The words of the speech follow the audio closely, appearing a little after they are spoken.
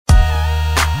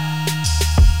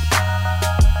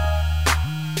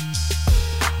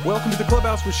Welcome to the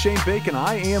Clubhouse with Shane Bacon.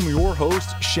 I am your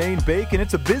host, Shane Bacon.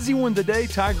 It's a busy one today.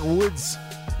 Tiger Woods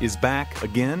is back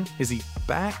again. Is he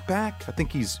back? I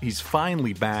think he's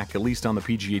finally back, at least on the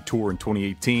PGA Tour in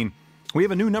 2018. We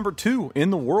have a new number 2 in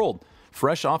the world.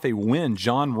 Fresh off a win,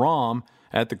 Jon Rahm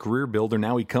at the Career Builder.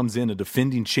 Now he comes in a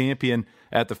defending champion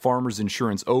at the Farmers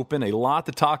Insurance Open. A lot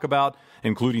to talk about,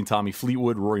 including Tommy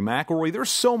Fleetwood, Rory McIlroy.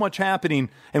 There's so much happening,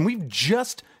 and we've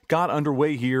just got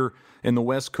underway here in the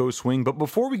West Coast swing. But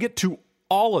before we get to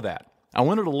all of that, I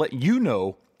wanted to let you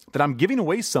know that I'm giving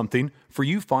away something for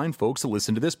you fine folks that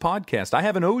listen to this podcast. I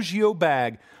have an OGIO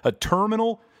bag, a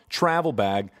terminal travel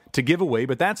bag to give away,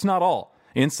 but that's not all.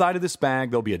 Inside of this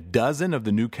bag, there'll be a dozen of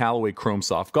the new Callaway Chrome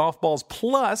Soft golf balls,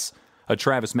 plus a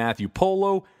Travis Matthew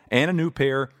polo and a new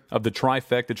pair of the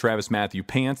trifecta Travis Matthew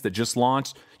pants that just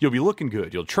launched. You'll be looking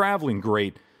good. You'll traveling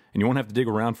great, and you won't have to dig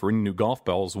around for any new golf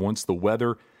balls once the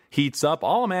weather heats up.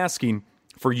 All I'm asking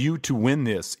for you to win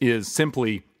this is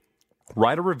simply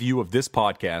write a review of this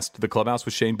podcast, The Clubhouse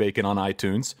with Shane Bacon, on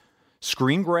iTunes,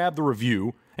 screen grab the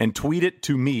review, and tweet it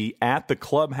to me at the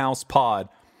Clubhouse Pod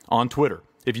on Twitter.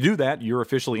 If you do that, you're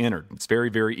officially entered. It's very,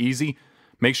 very easy.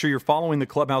 Make sure you're following the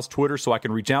Clubhouse Twitter so I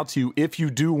can reach out to you if you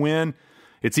do win.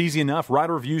 It's easy enough. Write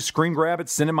a review, screen grab it,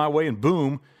 send it my way, and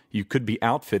boom, you could be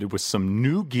outfitted with some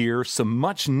new gear, some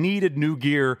much-needed new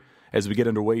gear as we get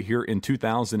underway here in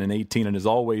 2018. And as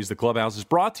always, the Clubhouse is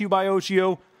brought to you by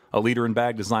OGIO, a leader in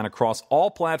bag design across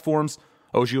all platforms.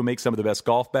 OGIO makes some of the best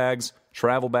golf bags,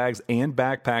 travel bags, and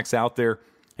backpacks out there.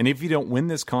 And if you don't win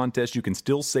this contest, you can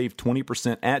still save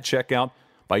 20% at checkout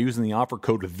by using the offer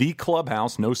code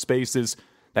THECLUBHOUSE, no spaces.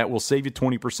 That will save you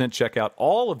 20%. Check out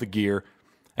all of the gear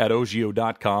at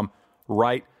OGIO.com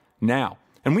right now.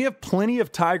 And we have plenty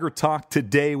of Tiger talk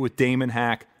today with Damon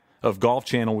Hack of Golf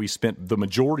Channel. We spent the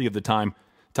majority of the time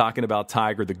talking about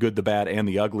Tiger, the good, the bad, and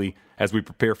the ugly as we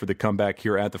prepare for the comeback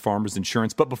here at the Farmers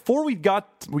Insurance. But before we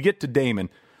get to Damon,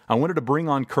 I wanted to bring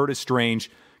on Curtis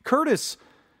Strange. Curtis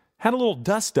had a little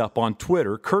dust up on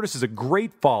Twitter. Curtis is a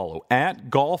great follow. At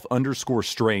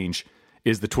golf_strange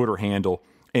is the Twitter handle.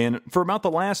 And for about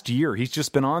the last year, he's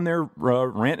just been on there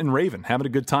ranting and raving, having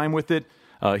a good time with it.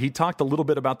 He talked a little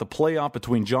bit about the playoff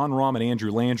between Jon Rahm and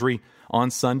Andrew Landry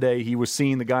on Sunday. He was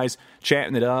seeing the guys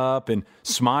chatting it up and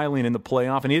smiling in the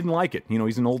playoff, and he didn't like it. You know,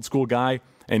 he's an old school guy,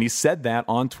 and he said that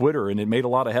on Twitter, and it made a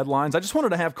lot of headlines. I just wanted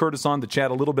to have Curtis on to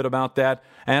chat a little bit about that.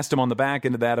 Asked him on the back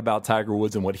end of that about Tiger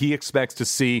Woods and what he expects to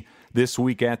see this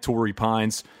week at Torrey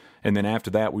Pines. And then after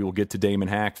that, we will get to Damon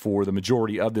Hack for the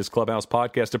majority of this Clubhouse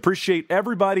podcast. Appreciate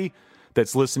everybody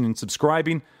that's listening and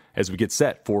subscribing as we get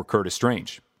set for Curtis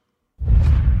Strange.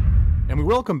 And we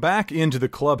welcome back into the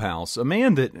Clubhouse a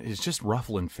man that is just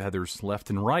ruffling feathers left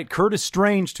and right. Curtis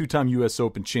Strange, two-time U.S.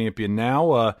 Open champion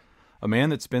now, a man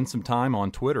that spent some time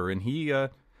on Twitter. And he, I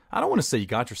don't want to say you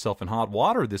got yourself in hot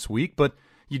water this week, but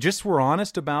you just were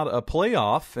honest about a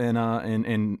playoff,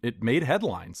 and it made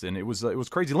headlines, and it was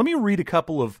crazy. Let me read a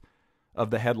couple of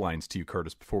the headlines to you,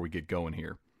 Curtis, before we get going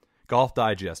here. Golf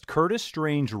Digest: Curtis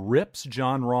Strange rips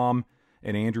Jon Rahm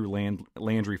and Andrew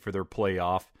Landry for their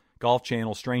playoff. Golf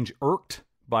Channel: Strange irked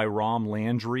by Rahm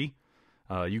Landry.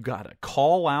 You got a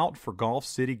call out for Golf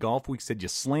City. Golf Week said you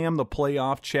slammed the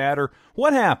playoff chatter.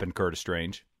 What happened, Curtis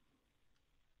Strange?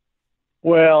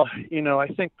 Well, you know, I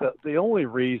think the only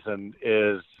reason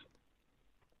is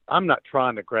I'm not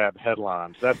trying to grab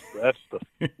headlines. That's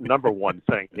the number one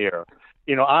thing here.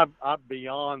 You know, I'm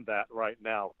beyond that right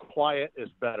now. Quiet is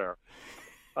better.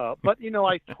 But, you know,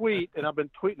 I tweet, and I've been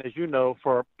tweeting, as you know,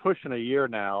 for pushing a year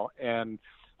now, and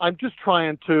I'm just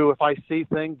trying to, if I see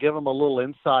things, give them a little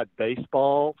inside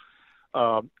baseball.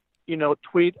 You know,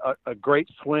 tweet a great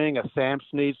swing, a Sam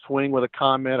Snead swing with a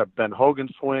comment, a Ben Hogan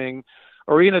swing,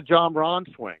 or even a Jon Rahm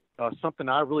swing, something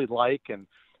I really like, and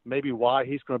maybe why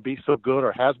he's going to be so good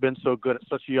or has been so good at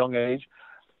such a young age.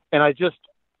 And I just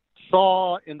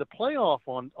saw in the playoff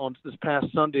on this past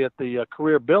Sunday at the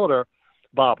Career Builder,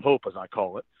 Bob Hope as I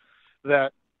call it,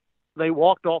 that they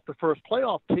walked off the first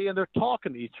playoff tee and they're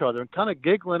talking to each other and kind of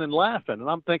giggling and laughing. And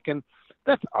I'm thinking,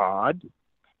 that's odd.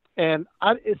 And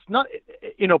it's not,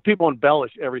 you know, people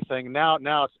embellish everything. Now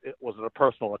it was a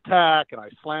personal attack and I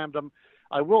slammed them.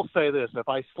 I will say this: if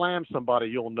I slam somebody,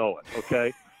 you'll know it,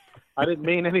 okay? I didn't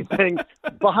mean anything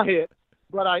by it,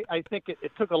 but I think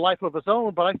it took a life of its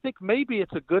own. But I think maybe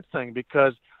it's a good thing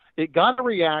because it got a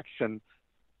reaction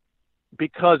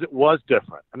because it was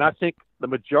different. And I think the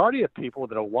majority of people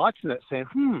that are watching it saying,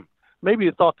 maybe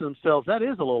they thought to themselves, that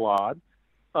is a little odd.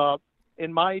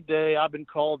 In my day, I've been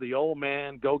called the old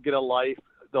man, go get a life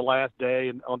the last day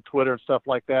and on Twitter and stuff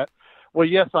like that. Well,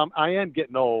 yes, I am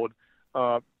getting old.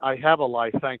 I have a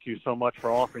life. Thank you so much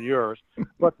for offering yours.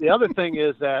 But the other thing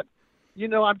is that,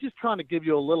 I'm just trying to give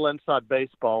you a little inside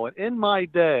baseball. And in my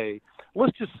day,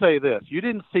 let's just say this. You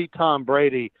didn't see Tom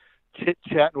Brady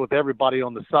chit-chatting with everybody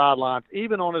on the sidelines,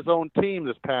 even on his own team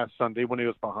this past Sunday when he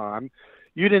was behind.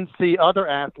 You didn't see other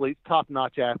athletes,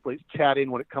 top-notch athletes,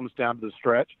 chatting when it comes down to the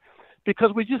stretch,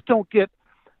 because we just don't get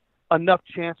enough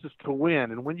chances to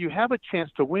win. And when you have a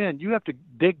chance to win, you have to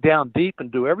dig down deep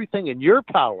and do everything in your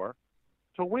power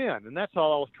to win. And that's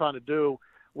all I was trying to do,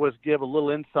 was give a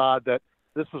little insight that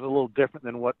this was a little different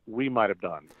than what we might have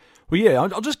done. Well, yeah,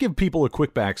 I'll just give people a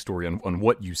quick backstory on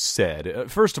what you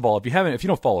said. First of all, if you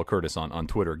don't follow Curtis on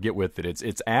Twitter, get with it.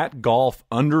 It's at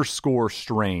golf_strange,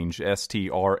 STRANGE.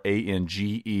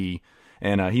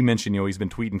 And he mentioned, he's been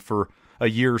tweeting for a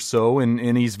year or so,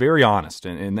 and he's very honest.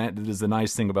 And that is the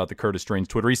nice thing about the Curtis Strange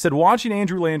Twitter. He said, watching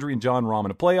Andrew Landry and John Rahm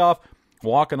in a playoff,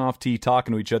 walking off tee,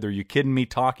 talking to each other. Are you kidding me?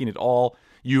 Talking at all?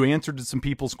 You answered to some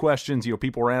people's questions.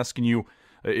 People were asking you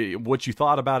what you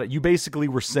thought about it. You basically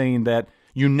were saying that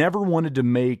you never wanted to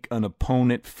make an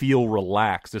opponent feel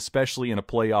relaxed, especially in a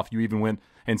playoff. You even went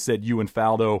and said you and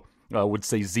Faldo would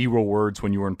say 0 words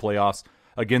when you were in playoffs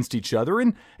against each other.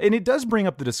 And it does bring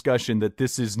up the discussion that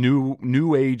this is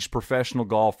new age professional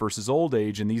golf versus old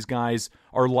age, and these guys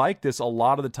are like this a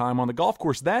lot of the time on the golf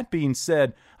course. That being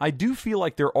said, I do feel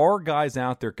like there are guys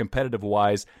out there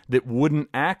competitive-wise that wouldn't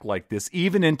act like this.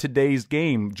 Even in today's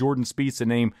game, Jordan Spieth's a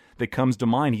name that comes to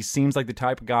mind. He seems like the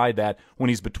type of guy that when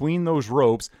he's between those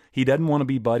ropes, he doesn't want to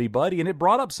be buddy-buddy. And it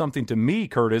brought up something to me,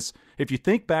 Curtis. If you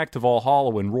think back to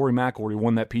Valhalla when Rory McIlroy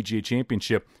won that PGA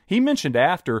Championship, he mentioned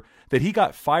after that he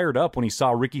got fired up when he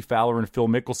saw Ricky Fowler and Phil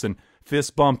Mickelson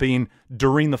fist bumping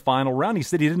during the final round. He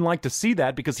said he didn't like to see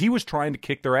that because he was trying to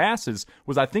kick their asses,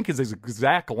 was I think his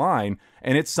exact line.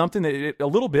 And it's something that a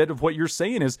little bit of what you're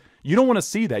saying is you don't want to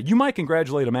see that. You might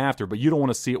congratulate him after, but you don't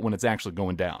want to see it when it's actually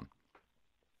going down.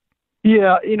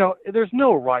 Yeah, there's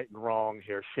no right and wrong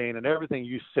here, Shane, and everything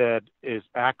you said is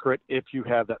accurate if you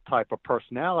have that type of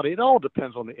personality. It all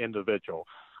depends on the individual.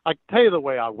 I tell you the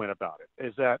way I went about it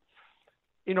is that,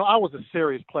 I was a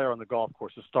serious player on the golf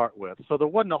course to start with, so there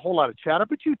wasn't a whole lot of chatter,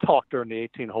 but you talked during the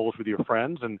 18 holes with your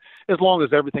friends, and as long as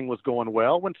everything was going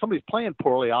well. When somebody's playing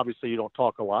poorly, obviously you don't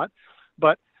talk a lot.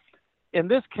 But in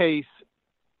this case,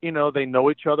 they know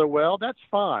each other well. That's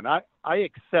fine. I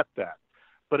accept that.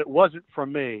 But it wasn't for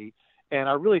me, and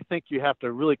I really think you have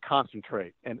to really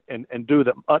concentrate and do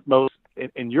the utmost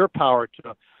in your power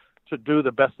to do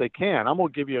the best they can. I'm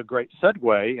going to give you a great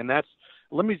segue, and that's,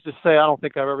 let me just say, I don't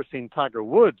think I've ever seen Tiger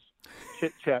Woods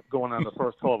chit-chat going on the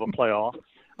first hole of a playoff.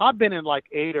 I've been in like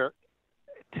 8 or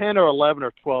 10 or 11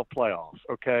 or 12 playoffs,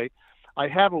 okay? I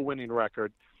have a winning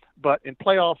record, but in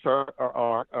playoffs are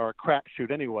a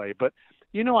crapshoot anyway. But,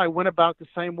 I went about the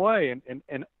same way,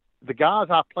 and the guys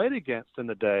I played against in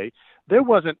the day, there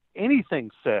wasn't anything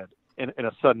said in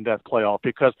a sudden death playoff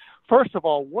because, first of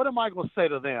all, what am I going to say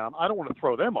to them? I don't want to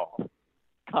throw them off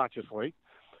consciously.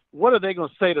 What are they going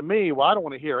to say to me? Well, I don't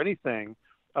want to hear anything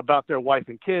about their wife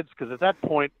and kids because at that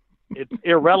point it's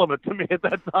irrelevant to me at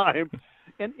that time.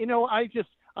 And, I just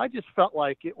felt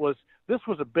like this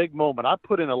was a big moment. I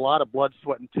put in a lot of blood,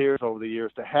 sweat, and tears over the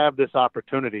years to have this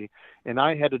opportunity, and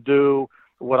I had to do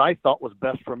what I thought was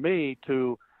best for me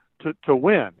to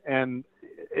win. And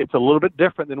it's a little bit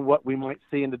different than what we might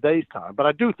see in today's time. But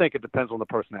I do think it depends on the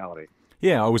personality.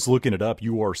 Yeah, I was looking it up.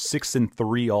 You are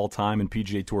 6-3 all time in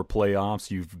PGA Tour playoffs.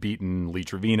 You've beaten Lee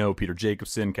Trevino, Peter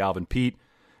Jacobsen, Calvin Peete,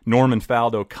 Norman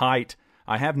Faldo, Kite.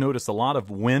 I have noticed a lot of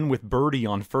win with birdie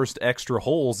on first extra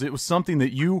holes. It was something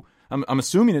that I'm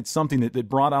assuming it's something that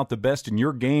brought out the best in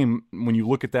your game when you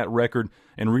look at that record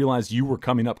and realize you were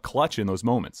coming up clutch in those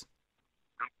moments.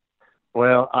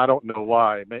 Well, I don't know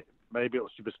why. Maybe it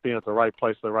was just being at the right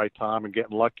place at the right time and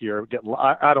getting luckier.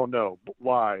 I don't know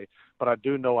why, but I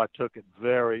do know I took it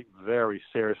very, very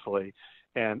seriously.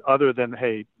 And other than,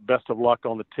 hey, best of luck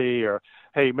on the tee, or,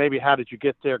 hey, maybe how did you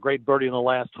get there? Great birdie in the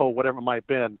last hole, whatever it might have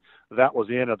been, that was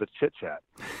the end of the chit-chat.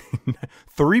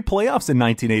 3 playoffs in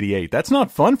 1988. That's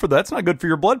not fun that's not good for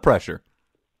your blood pressure.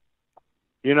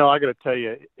 I got to tell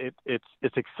you,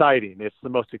 it's exciting. It's the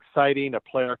most exciting a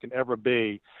player can ever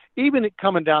be, even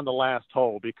coming down the last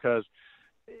hole, because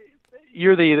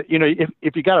you're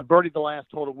if you got a birdie the last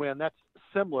hole to win, that's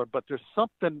similar. But there's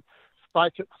something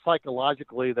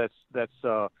psychologically that's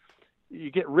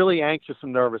you get really anxious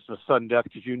and nervous in a sudden death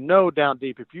because down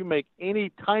deep if you make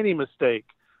any tiny mistake,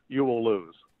 you will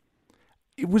lose.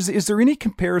 Is there any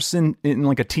comparison in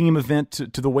like a team event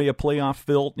to the way a playoff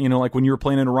felt? Like when you were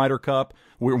playing in a Ryder Cup,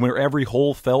 where every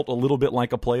hole felt a little bit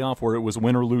like a playoff, where it was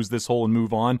win or lose this hole and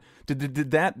move on.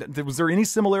 Was there any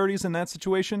similarities in that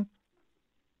situation?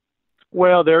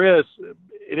 Well, there is.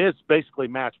 It is basically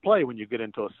match play when you get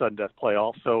into a sudden death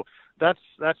playoff. So that's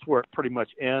where it pretty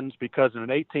much ends, because in an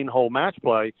 18-hole match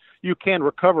play, you can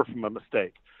recover from a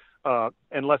mistake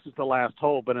unless it's the last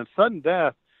hole. But in sudden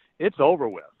death, it's over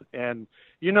with. And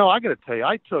I got to tell you,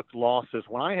 I took losses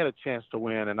when I had a chance to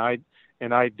win, and I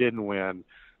didn't win.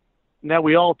 Now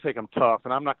we all take them tough,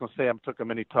 and I'm not going to say I took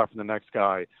them any tougher than the next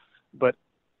guy, but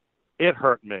it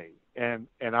hurt me, and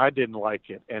I didn't like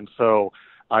it, and so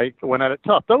I went at it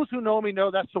tough. Those who know me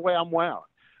know that's the way I'm wound.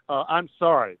 I'm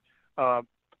sorry.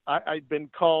 I've been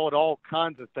called all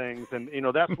kinds of things, and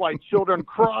that's why children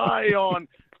cry on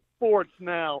sports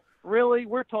now. Really,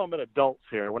 we're talking about adults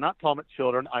here. We're not talking about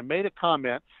children. I made a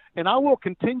comment, and I will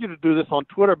continue to do this on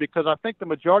Twitter because I think the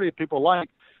majority of people like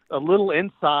a little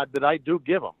inside that I do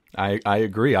give them. I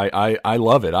agree. I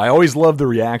love it. I always love the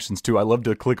reactions, too. I love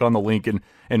to click on the link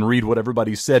and read what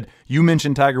everybody said. You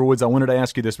mentioned Tiger Woods. I wanted to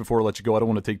ask you this before I let you go. I don't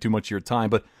want to take too much of your time.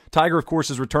 But Tiger, of course,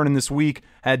 is returning this week.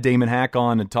 Had Damon Hack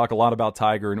on and talk a lot about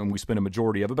Tiger, and we spent a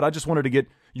majority of it. But I just wanted to get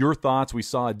your thoughts. We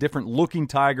saw a different-looking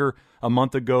Tiger a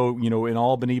month ago, in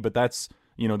Albany, but that's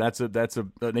an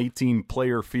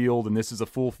 18-player field, and this is a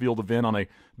full field event on a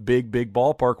big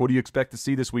ballpark. What do you expect to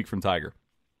see this week from Tiger?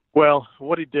 Well,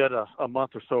 what he did a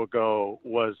month or so ago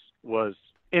was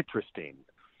interesting,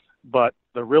 but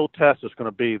the real test is going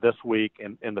to be this week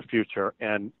and in the future.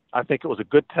 And I think it was a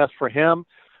good test for him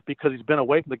because he's been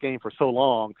away from the game for so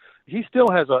long. He still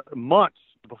has months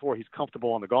before he's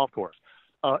comfortable on the golf course.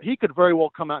 He could very well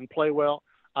come out and play well.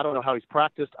 I don't know how he's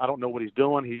practiced. I don't know what he's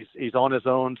doing. He's on his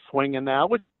own swinging now,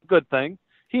 which is a good thing.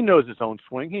 He knows his own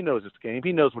swing. He knows his game.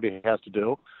 He knows what he has to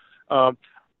do.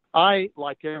 I,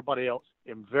 like everybody else,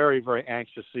 am very, very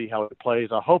anxious to see how it plays.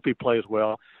 I hope he plays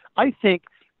well. I think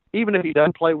even if he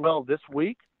doesn't play well this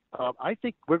week, I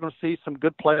think we're going to see some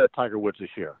good play out of Tiger Woods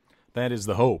this year. That is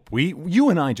the hope. You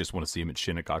and I just want to see him at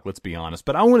Shinnecock, let's be honest.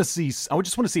 But I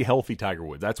just want to see healthy Tiger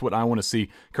Woods. That's what I want to see.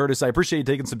 Curtis, I appreciate you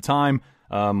taking some time.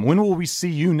 When will we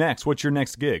see you next? What's your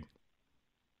next gig?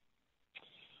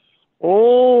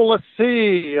 Oh, let's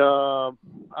see.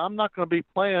 I'm not going to be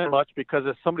playing much because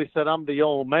as somebody said, I'm the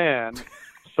old man.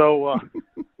 So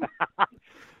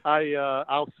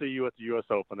I'll see you at the U.S.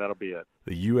 Open. That'll be it.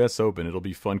 The U.S. Open. It'll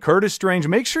be fun. Curtis Strange,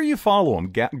 make sure you follow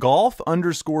him. Golf_Strange.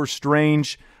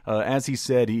 As he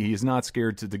said, he is not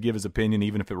scared to give his opinion,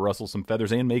 even if it rustles some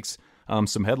feathers and makes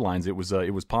some headlines. It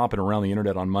was popping around the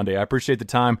internet on Monday. I appreciate the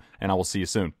time, and I will see you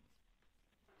soon.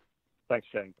 Thanks,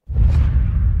 Shane.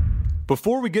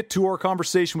 Before we get to our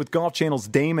conversation with Golf Channel's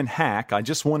Damon Hack, I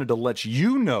just wanted to let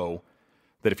you know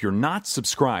that if you're not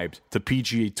subscribed to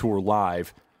PGA Tour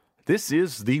Live, this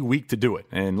is the week to do it.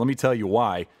 And let me tell you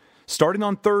why. Starting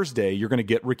on Thursday, you're going to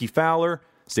get Ricky Fowler,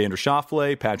 Xander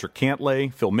Schauffele, Patrick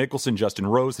Cantlay, Phil Mickelson, Justin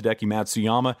Rose, Hideki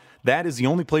Matsuyama. That is the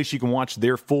only place you can watch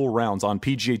their full rounds on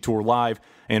PGA Tour Live.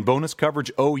 And bonus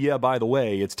coverage, oh yeah, by the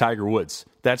way, it's Tiger Woods.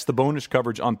 That's the bonus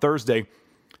coverage on Thursday.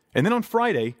 And then on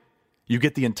Friday, you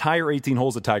get the entire 18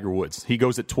 holes of Tiger Woods. He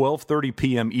goes at 12:30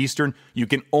 p.m. Eastern. You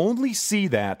can only see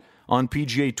that on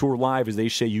PGA Tour Live as they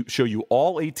show you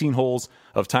all 18 holes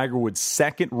of Tiger Woods'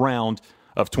 second round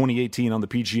of 2018 on the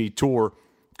PGA Tour.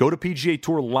 Go to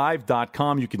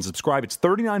PGATourLive.com. You can subscribe. It's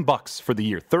 $39 for the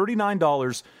year.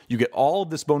 $39. You get all of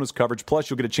this bonus coverage. Plus,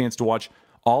 you'll get a chance to watch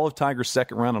all of Tiger's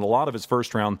second round and a lot of his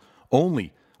first round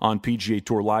only on PGA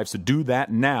Tour Live. So do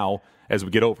that now as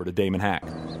we get over to Damon Hack.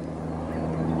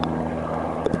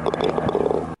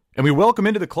 And we welcome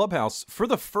into the clubhouse for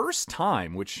the first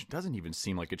time, which doesn't even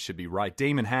seem like it should be right,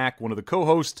 Damon Hack, one of the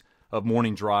co-hosts of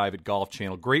Morning Drive at Golf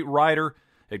Channel. Great writer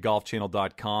at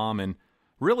golfchannel.com, and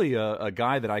really a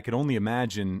guy that I can only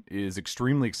imagine is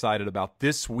extremely excited about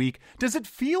this week. Does it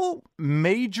feel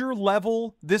major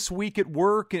level this week at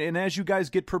work, and as you guys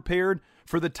get prepared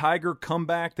for the Tiger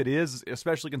comeback that is,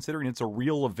 especially considering it's a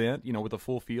real event, with a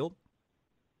full field?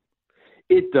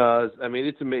 It does. I mean,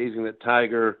 it's amazing that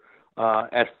Tiger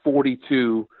at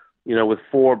 42, with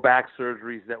 4 back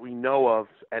surgeries that we know of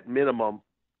at minimum,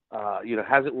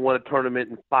 hasn't won a tournament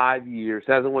in 5 years,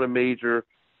 hasn't won a major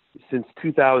since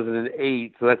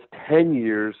 2008, so that's 10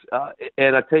 years.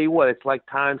 And I tell you what, it's like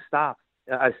time stops.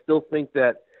 I still think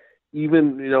that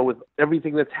even, with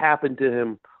everything that's happened to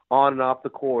him on and off the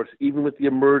course, even with the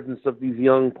emergence of these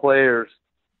young players,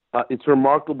 it's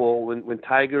remarkable when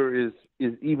Tiger is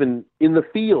even in the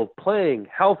field, playing,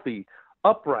 healthy,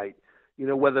 upright,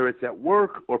 whether it's at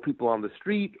work or people on the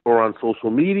street or on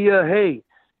social media. Hey,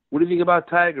 what do you think about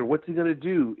Tiger? What's he going to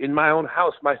do in my own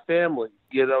house, my family?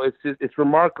 It's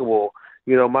remarkable.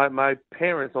 My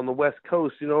parents on the West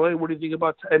Coast, hey, what do you think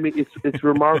about Tiger? I mean, it's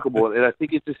remarkable. And I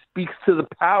think it just speaks to the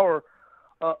power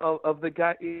of the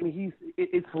guy.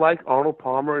 It's like Arnold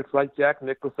Palmer. It's like Jack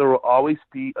Nicklaus. There will always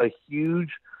be a huge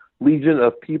legion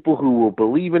of people who will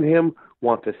believe in him,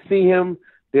 want to see him.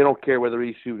 They don't care whether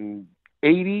he's shooting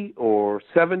 80 or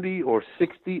 70 or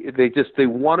 60. They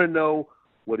want to know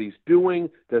what he's doing.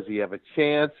 Does he have a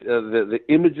chance? The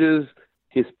images,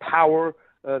 his power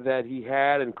that he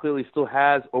had and clearly still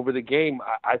has over the game,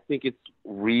 I think it's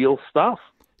real stuff.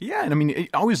 Yeah, and I mean,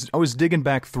 I was digging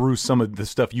back through some of the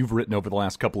stuff you've written over the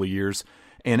last couple of years,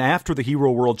 and after the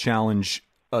Hero World Challenge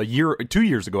 2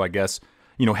 years ago, I guess,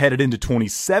 headed into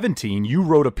 2017, you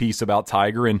wrote a piece about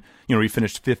Tiger, and he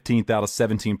finished 15th out of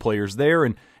 17 players there,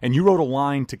 and you wrote a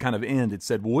line to kind of end. It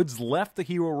said, "Woods left the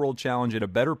Hero World Challenge in a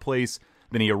better place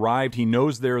than he arrived. He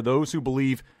knows there are those who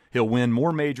believe he'll win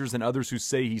more majors than others who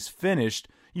say he's finished."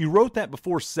 You wrote that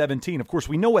before 17. Of course,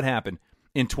 we know what happened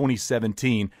in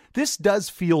 2017. This does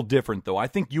feel different, though. I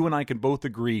think you and I can both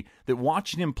agree that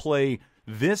watching him play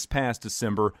this past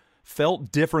December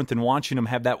felt different than watching him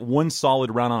have that one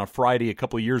solid round on a Friday a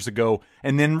couple of years ago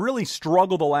and then really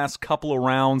struggle the last couple of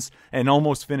rounds and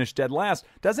almost finish dead last.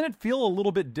 Doesn't it feel a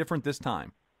little bit different this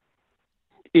time?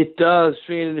 It does,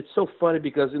 Shane, and it's so funny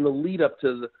because in the lead up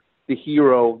to the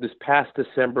Hero this past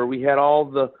December, we had all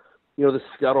the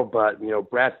scuttlebutt.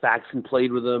 Brad Faxon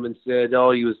played with him and said,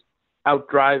 he was out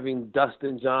driving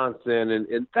Dustin Johnson,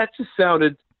 and that just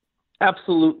sounded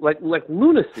absolute like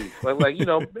lunacy.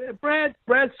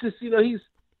 Brad's just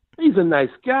he's a nice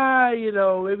guy.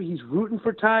 Maybe he's rooting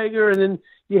for Tiger, and then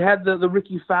you had the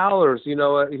Ricky Fowlers,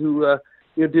 who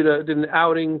did an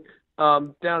outing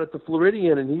down at the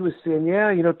Floridian, and he was saying,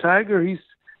 Tiger, he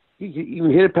even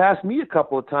hit it past me a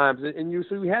couple of times,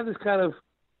 so we had this kind of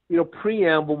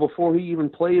preamble before he even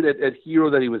played at Hero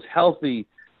that he was healthy,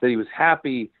 that he was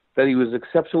happy, that he was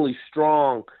exceptionally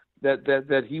strong,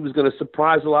 that he was going to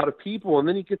surprise a lot of people. And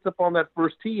then he gets up on that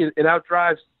first tee and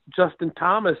outdrives Justin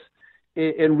Thomas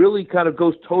and really kind of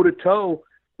goes toe-to-toe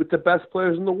with the best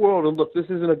players in the world. And look, this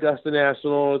isn't Augusta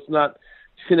National. It's not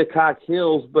Shinnecock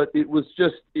Hills, but it was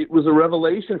a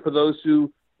revelation for those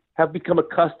who have become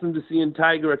accustomed to seeing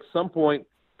Tiger at some point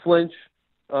flinch,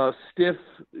 stiff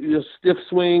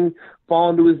swing, fall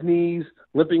into his knees,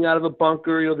 limping out of a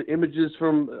bunker. The images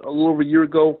from a little over a year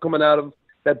ago coming out of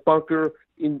that bunker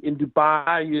in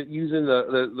Dubai, using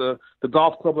the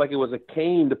golf club like it was a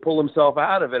cane to pull himself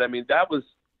out of it. I mean,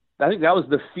 I think that was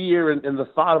the fear and the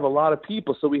thought of a lot of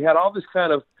people. So we had all this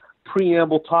kind of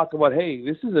preamble talk about, hey,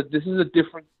 this is a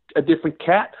different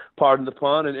cat, pardon the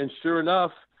pun, and sure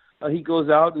enough, he goes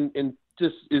out and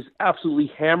just is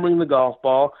absolutely hammering the golf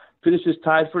ball, finishes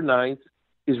tied for ninth,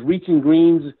 is reaching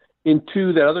greens in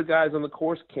two that other guys on the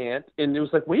course can't. And it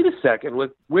was like, wait a second,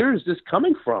 where is this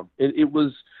coming from? And it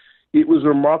was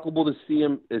remarkable to see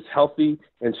him as healthy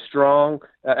and strong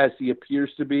as he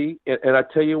appears to be. And I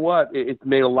tell you what, it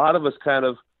made a lot of us kind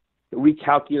of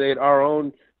recalculate our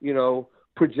own,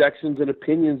 projections and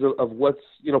opinions of what's,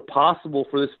 possible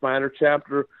for this final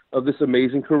chapter of this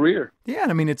amazing career. Yeah,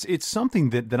 I mean, it's something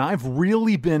that I've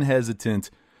really been hesitant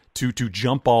to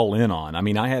jump all in on. I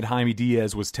mean, I had Jaime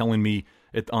Diaz was telling me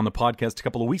on the podcast a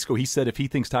couple of weeks ago, he said if he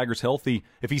thinks Tiger's healthy,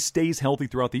 if he stays healthy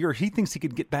throughout the year, he thinks he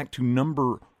could get back to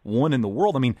number one in the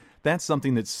world. I mean, that's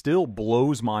something that still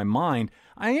blows my mind.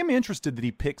 I am interested that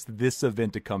he picks this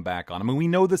event to come back on. I mean, we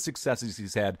know the successes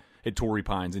he's had at Torrey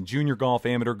Pines in junior golf,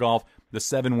 amateur golf, the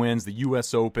 7 wins, the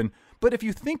U.S. Open. But if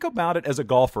you think about it as a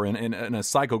golfer and a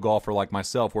psycho golfer like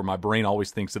myself, where my brain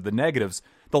always thinks of the negatives,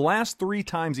 the last 3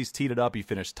 times he's teed it up, he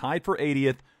finished tied for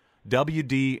 80th,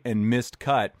 WD, and missed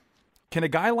cut. Can a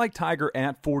guy like Tiger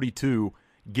at 42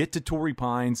 get to Torrey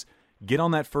Pines, get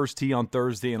on that first tee on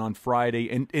Thursday and on Friday,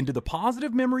 and do the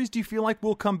positive memories, do you feel like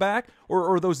will come back?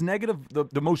 Or those negative,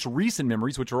 the most recent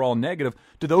memories, which are all negative,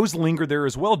 do those linger there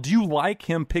as well? Do you like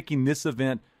him picking this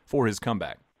event for his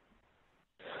comeback?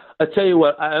 I tell you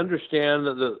what, I understand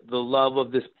the love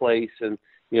of this place and,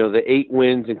 the 8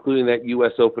 wins, including that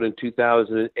U.S. Open in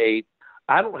 2008.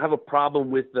 I don't have a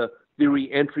problem with the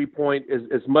re-entry point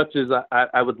as much as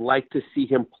I would like to see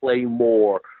him play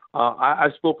more.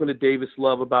 I've spoken to Davis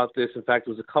Love about this. In fact, it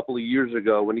was a couple of years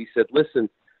ago when he said, listen,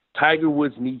 Tiger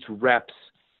Woods needs reps.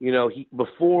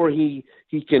 Before he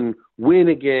can win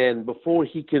again, before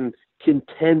he can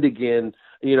contend again,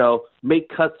 make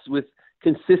cuts with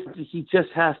consistency, he just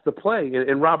has to play.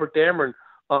 And Robert Dameron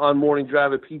on Morning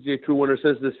Drive at PGA Tour Winner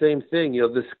says the same thing.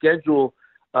 The schedule,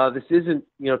 this isn't,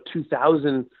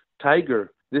 2000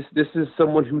 Tiger. This is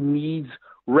someone who needs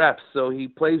reps. So he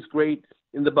plays great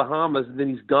in the Bahamas, and then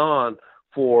he's gone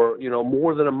for,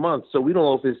 more than a month. So we don't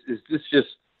know if is this just,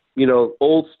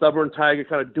 old stubborn Tiger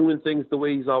kind of doing things the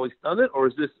way he's always done it, or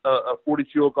is this a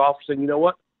 42-year-old golfer saying, you know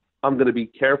what, I'm going to be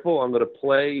careful. I'm going to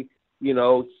play,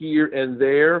 here and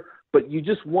there. But you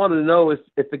just want to know if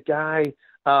the guy,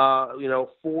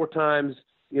 4 times,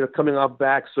 coming off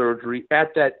back surgery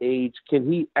at that age,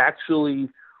 can he actually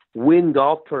win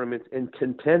golf tournaments and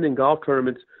contend in golf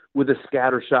tournaments with a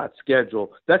scattershot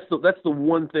schedule? That's the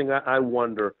one thing I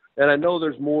wonder. And I know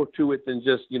there's more to it than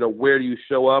just, where do you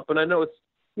show up? And I know it's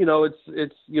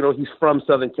he's from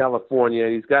Southern California.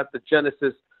 He's got the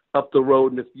Genesis up the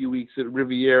road in a few weeks at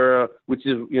Riviera, which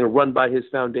is, run by his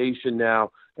foundation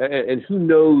now. And who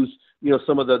knows,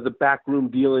 some of the backroom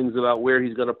dealings about where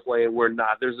he's going to play and where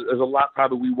not. There's a lot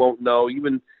probably we won't know,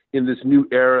 even in this new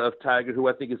era of Tiger, who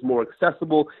I think is more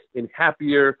accessible and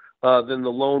happier than the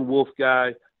lone wolf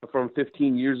guy from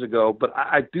 15 years ago. But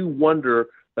I do wonder,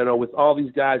 with all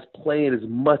these guys playing as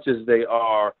much as they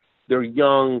are, they're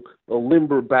young,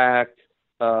 limber back,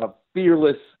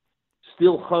 fearless,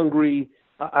 still hungry.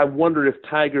 I wonder if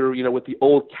Tiger, with the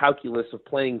old calculus of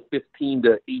playing 15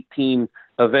 to 18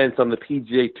 events on the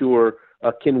PGA Tour,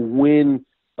 can win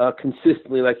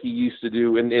consistently like he used to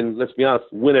do. And let's be honest,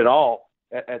 win it all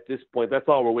at this point. That's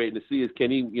all we're waiting to see is,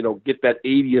 can he, get that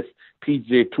 80th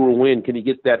PGA Tour win? Can he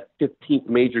get that 15th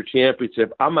major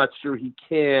championship? I'm not sure he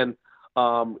can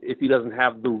if he doesn't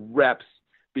have the reps,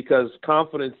 because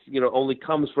confidence, only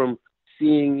comes from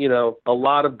seeing, a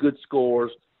lot of good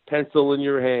scores, pencil in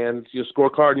your hands, your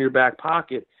scorecard in your back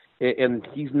pocket, and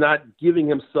he's not giving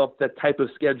himself that type of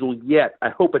schedule yet. I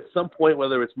hope at some point,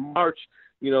 whether it's March,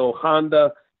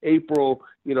 Honda, April,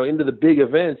 into the big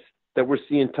events, that we're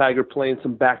seeing Tiger playing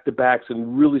some back-to-backs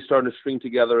and really starting to string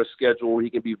together a schedule where he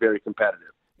can be very competitive.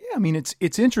 Yeah, I mean,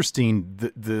 it's interesting,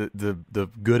 the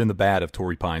good and the bad of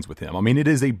Torrey Pines with him. I mean, it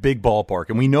is a big ballpark,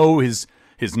 and we know his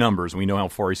numbers, and we know how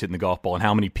far he's hitting the golf ball, and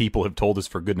how many people have told us,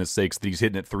 for goodness sakes, that he's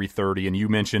hitting at 330. And you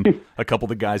mentioned a couple of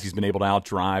the guys he's been able to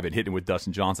outdrive and hitting with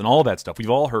Dustin Johnson, all that stuff. We've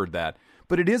all heard that.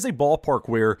 But it is a ballpark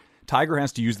where Tiger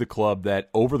has to use the club that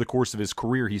over the course of his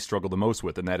career he struggled the most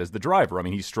with, and that is the driver. I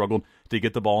mean, he struggled to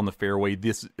get the ball in the fairway.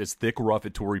 This is thick rough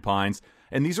at Torrey Pines.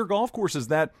 And these are golf courses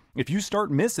that if you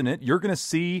start missing it, you're going to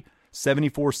see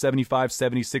 74, 75,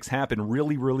 76 happen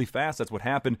really, really fast. That's what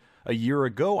happened a year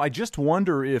ago. I just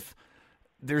wonder if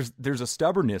there's a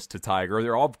stubbornness to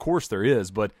Tiger. Of course there is,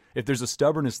 but if there's a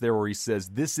stubbornness there where he says,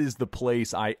 this is the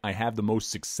place I have the most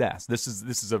success. This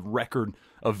is a record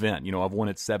event. I've won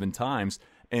it 7 times.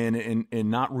 And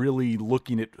not really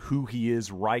looking at who he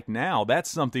is right now. That's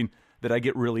something that I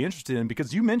get really interested in,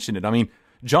 because you mentioned it. I mean,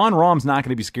 John Rahm's not going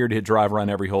to be scared to hit driver on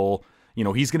every hole.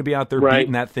 He's going to be out there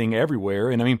beating that thing everywhere.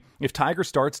 And I mean, if Tiger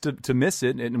starts to miss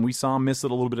it, and we saw him miss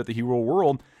it a little bit at the Hero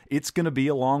World, it's going to be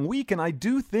a long week. And I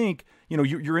do think,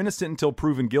 you're innocent until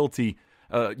proven guilty.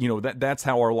 That's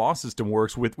how our law system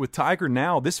works. With Tiger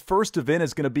now, this first event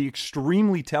is going to be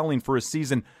extremely telling for a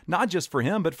season, not just for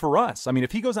him, but for us. I mean,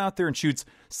 if he goes out there and shoots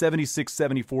 76,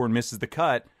 74 and misses the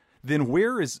cut, then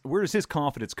where does his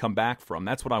confidence come back from?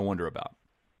 That's what I wonder about.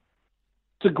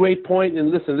 It's a great point. And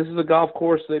listen, this is a golf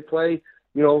course they play.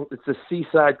 It's a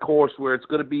seaside course where it's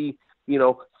going to be,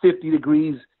 50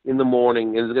 degrees in the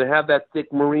morning, and it's going to have that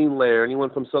thick marine layer. Anyone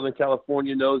from Southern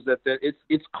California knows that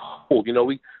it's cold.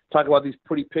 We talk about these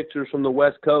pretty pictures from the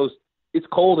West Coast. It's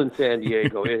cold in San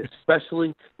Diego,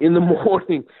 especially in the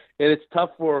morning, and it's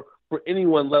tough for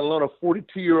anyone, let alone a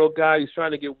 42-year-old guy who's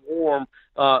trying to get warm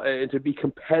and to be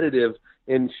competitive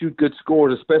and shoot good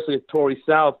scores, especially at Torrey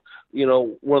South,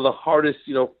 one of the hardest,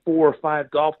 4 or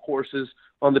 5 golf courses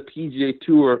on the PGA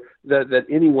Tour that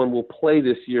anyone will play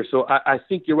this year. So I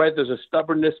think you're right. There's a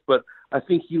stubbornness, but I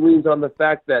think he leans on the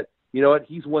fact that,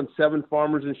 he's won 7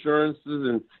 Farmers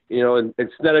Insurances, and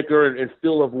Snedeker and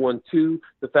Phil have won 2.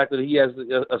 The fact that he has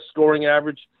a scoring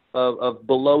average of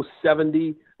below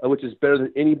 70, which is better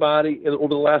than anybody over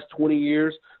the last 20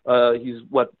 years. He's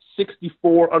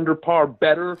 64 under par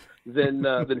better than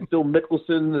Phil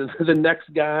Mickelson, the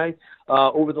next guy,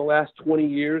 over the last 20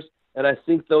 years. And I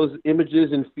think those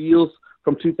images and feels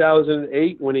from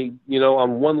 2008, when he,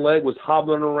 on one leg was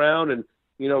hobbling around and,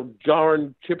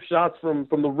 jarring chip shots from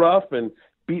the rough and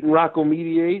beating Rocco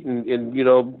Mediate, and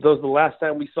those are the last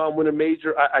time we saw him win a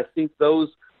major. I think those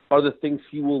are the things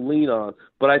he will lean on.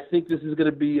 But I think this is going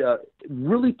to be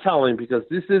really telling, because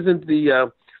this isn't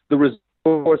the resort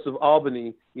course of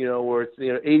Albany, where it's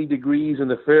 80 degrees and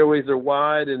the fairways are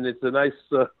wide and it's a nice,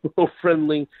 little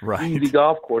friendly, easy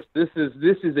golf course. This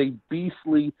is a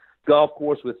beastly golf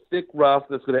course with thick rough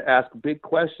that's going to ask big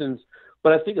questions.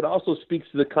 But I think it also speaks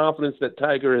to the confidence that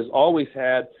Tiger has always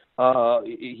had.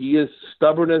 He is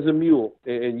stubborn as a mule,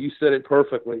 and you said it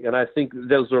perfectly. And I think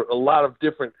there's a lot of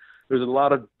different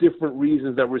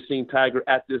reasons that we're seeing Tiger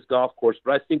at this golf course.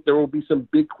 But I think there will be some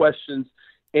big questions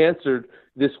answered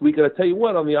this week. And I tell you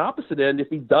what, on the opposite end, if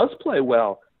he does play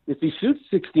well, if he shoots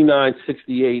 69,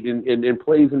 68 and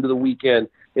plays into the weekend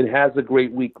and has a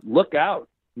great week, look out.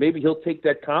 Maybe he'll take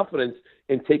that confidence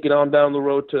and take it on down the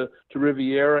road to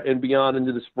Riviera and beyond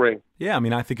into the spring. Yeah, I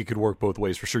mean, I think it could work both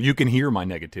ways for sure. You can hear my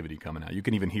negativity coming out. You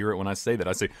can even hear it when I say that.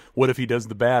 I say, what if he does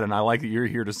the bad? And I like that you're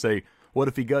here to say, what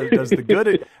if he does the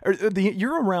good?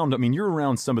 You're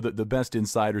around some of the best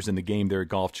insiders in the game there at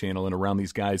Golf Channel and around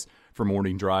these guys for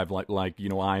Morning Drive, like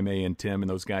Aime and Tim and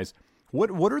those guys.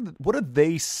 What are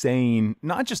they saying,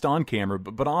 not just on camera,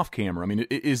 but off camera? I mean,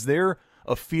 is there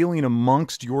a feeling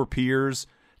amongst your peers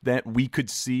that we could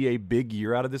see a big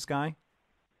year out of this guy?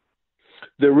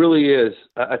 There really is.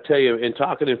 I tell you, in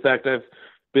fact, I've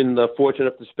been fortunate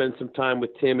enough to spend some time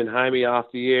with Tim and Jaime off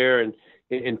the air and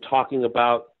talking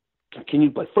about,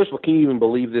 first of all, can you even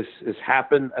believe this has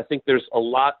happened? I think there's a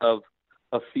lot of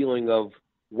a feeling of,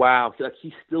 wow, like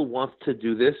he still wants to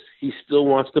do this. He still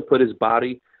wants to put his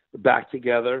body back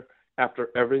together after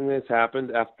everything that's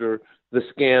happened, after the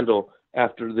scandal,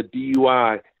 after the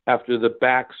DUI, after the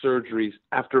back surgeries,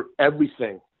 after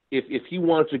everything. If he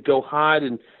wanted to go hide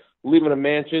and live in a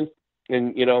mansion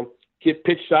and, hit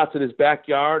pitch shots in his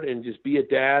backyard and just be a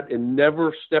dad and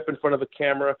never step in front of a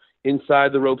camera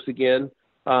inside the ropes again,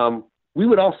 we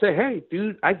would all say, hey,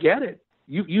 dude, I get it.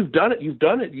 You've done it. You've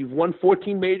done it. You've won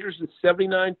 14 majors and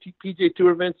 79 PGA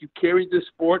Tour events. You carried this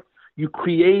sport. You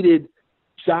created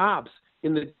jobs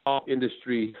in the golf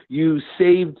industry. You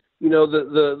saved,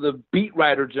 the beat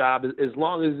writer job as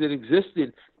long as it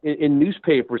existed in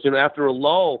newspapers. After a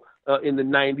lull in the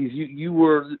 90s, you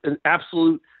were an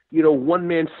absolute,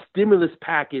 one-man stimulus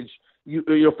package,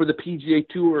 for the PGA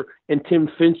Tour and Tim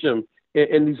Fincham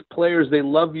and these players. They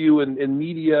love you, and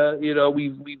media.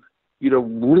 We've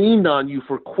leaned on you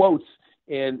for quotes,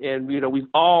 and we've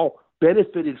all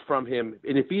benefited from him.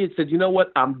 And if he had said, you know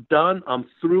what, I'm done, I'm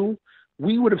through,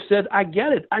 we would have said, I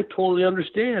get it. I totally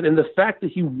understand. And the fact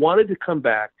that he wanted to come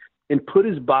back and put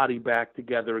his body back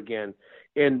together again,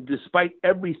 and despite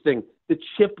everything, the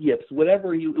chip yips,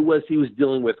 whatever it was he was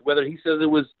dealing with, whether he says it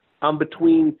was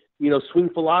between, swing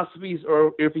philosophies,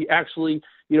 or if he actually,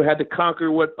 had to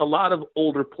conquer what a lot of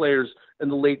older players in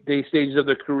the late day stages of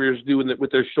their careers do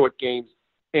with their short games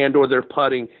and or their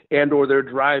putting and or their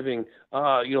driving.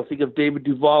 Think of David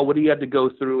Duval, what he had to go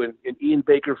through, and Ian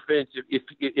Baker Finch,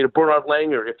 if Bernard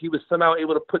Langer, if he was somehow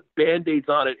able to put Band-Aids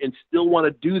on it and still want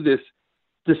to do this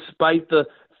despite the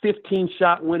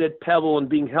 15-shot win at Pebble and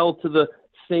being held to the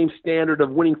same standard of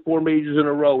winning 4 majors in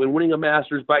a row and winning a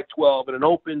Masters by 12 and an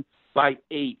Open by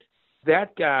 8.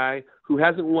 That guy who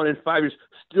hasn't won in 5 years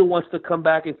still wants to come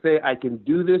back and say, I can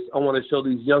do this. I want to show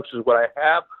these youngsters what I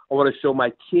have. I want to show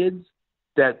my kids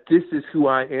that this is who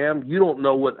I am. You don't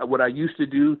know what I used to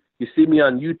do. You see me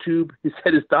on YouTube. He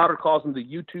said his daughter calls him the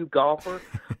YouTube golfer.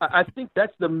 I think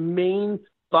that's the main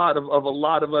thought of a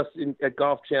lot of us at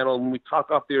Golf Channel when we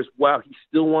talk off there is, wow, he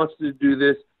still wants to do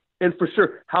this. And for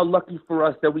sure, how lucky for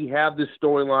us that we have this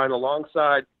storyline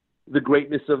alongside the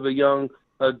greatness of a young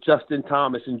Justin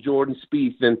Thomas and Jordan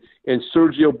Spieth and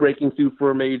Sergio breaking through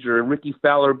for a major and Ricky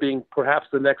Fowler being perhaps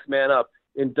the next man up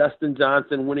and Dustin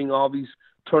Johnson winning all these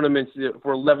tournaments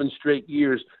for 11 straight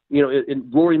years,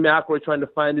 and Rory McIlroy trying to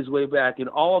find his way back, and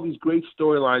all of these great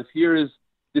storylines. Here is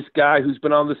this guy who's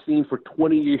been on the scene for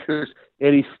 20 years,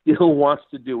 and he still wants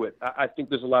to do it. I think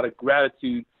there's a lot of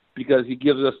gratitude because he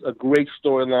gives us a great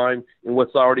storyline in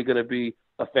what's already going to be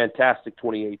a fantastic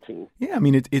 2018. Yeah, I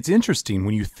mean, it's interesting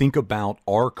when you think about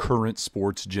our current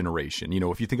sports generation.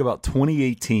 If you think about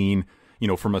 2018,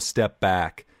 from a step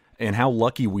back and how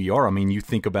lucky we are. I mean, you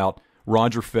think about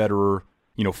Roger Federer,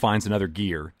 finds another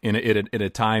gear in a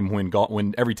time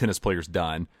when every tennis player's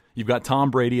done. You've got Tom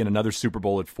Brady and another Super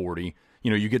Bowl at 40.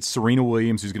 You get Serena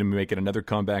Williams, who's going to be making another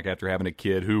comeback after having a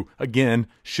kid, who, again,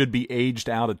 should be aged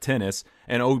out of tennis.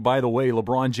 And, oh, by the way,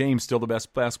 LeBron James, still the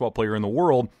best basketball player in the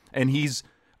world, and he's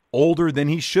older than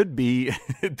he should be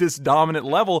at this dominant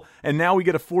level. And now we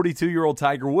get a 42-year-old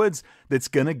Tiger Woods that's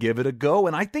going to give it a go.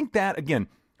 And I think that, again,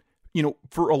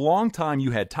 for a long time,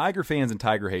 you had Tiger fans and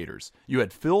Tiger haters. You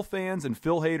had Phil fans and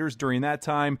Phil haters during that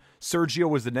time. Sergio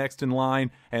was the next in line,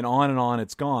 and on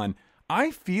it's gone.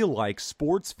 I feel like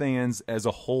sports fans as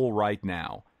a whole right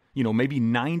now, maybe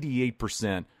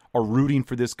 98% are rooting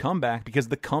for this comeback because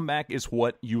the comeback is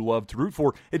what you love to root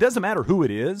for. It doesn't matter who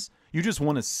it is. You just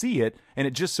want to see it, and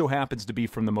it just so happens to be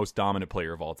from the most dominant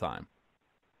player of all time.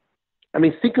 I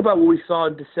mean, think about what we saw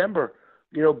in December.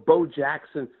 Bo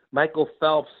Jackson, Michael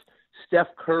Phelps, Steph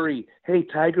Curry, hey,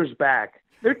 Tiger's back.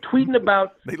 They're tweeting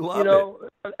about, they love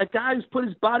it. A guy who's put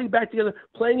his body back together,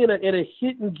 playing in a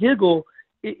hit and giggle,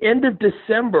 end of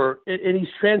December, and he's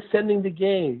transcending the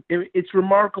game. It's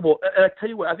remarkable. And I tell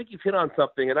you what, I think you've hit on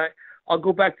something. And I'll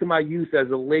go back to my youth as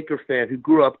a Laker fan who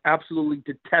grew up absolutely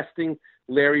detesting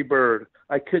Larry Bird.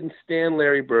 I couldn't stand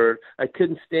Larry Bird. I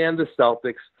couldn't stand the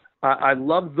Celtics. I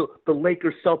loved the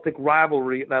Lakers-Celtic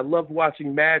rivalry, and I loved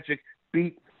watching Magic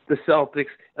beat the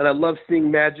Celtics, and I loved seeing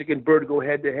Magic and Bird go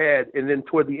head-to-head. And then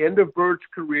toward the end of Bird's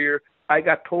career, I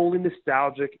got totally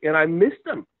nostalgic, and I missed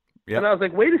him. Yep. And I was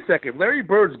like, wait a second, Larry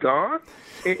Bird's gone?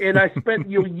 And I spent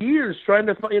years trying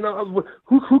to find,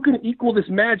 who can equal this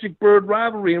Magic Bird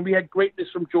rivalry? And we had greatness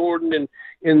from Jordan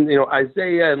and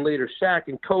Isaiah and later Shaq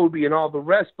and Kobe and all the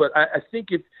rest. But I think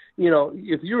if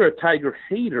you're a Tiger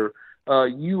hater,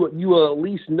 you will at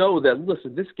least know that,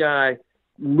 listen, this guy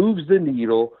moves the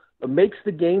needle, makes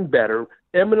the game better,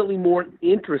 eminently more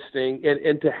interesting,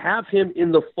 and to have him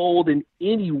in the fold in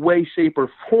any way, shape,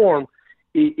 or form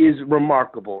is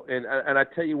remarkable. And I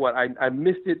tell you what, I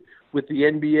missed it with the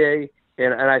NBA,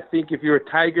 and I think if you're a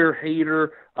Tiger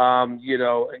hater,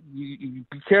 you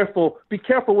be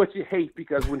careful what you hate,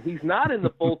 because when he's not in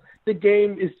the fold, the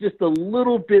game is just a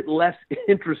little bit less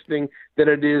interesting than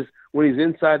it is when he's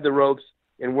inside the ropes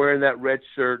and wearing that red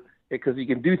shirt, because he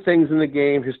can do things in the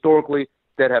game historically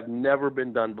that have never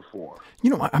been done before.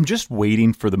 I'm just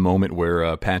waiting for the moment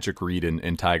where Patrick Reed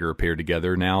and Tiger appear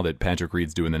together. Now that Patrick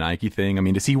Reed's doing the Nike thing, I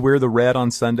mean, does he wear the red on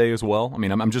Sunday as well? I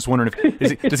mean, I'm just wondering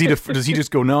does he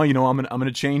just go, no, I'm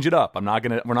gonna change it up. We're not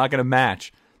gonna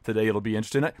match today. It'll be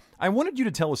interesting. I wanted you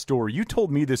to tell a story. You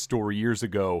told me this story years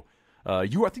ago. I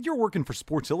think you were working for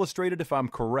Sports Illustrated, if I'm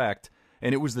correct,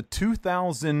 and it was the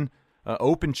 2000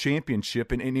 Open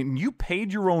Championship, and you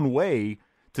paid your own way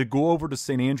to go over to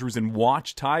St. Andrews and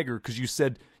watch Tiger because you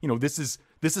said, this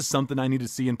is something I need to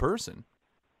see in person.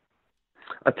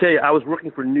 I'll tell you, I was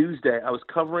working for Newsday. I was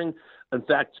covering, in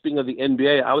fact, speaking of the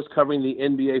NBA, I was covering the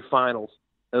NBA Finals.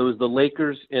 It was the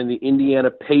Lakers and the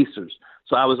Indiana Pacers.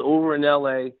 So I was over in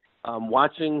L.A.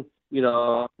 Watching,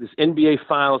 this NBA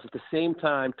Finals. At the same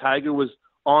time, Tiger was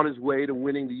on his way to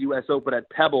winning the U.S. Open at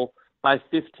Pebble by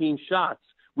 15 shots,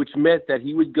 which meant that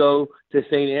he would go to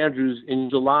St. Andrews in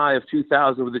July of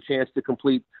 2000 with a chance to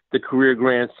complete the career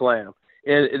Grand Slam.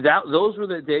 And those were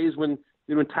the days when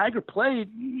Tiger played,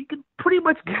 you could pretty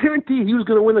much guarantee he was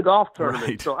going to win the golf tournament.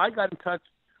 Right. So I got in touch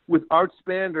with Art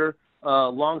Spander, a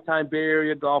longtime Bay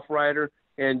Area golf writer,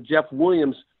 and Jeff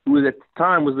Williams, who at the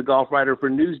time was the golf writer for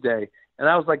Newsday. And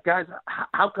I was like, guys,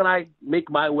 how can I make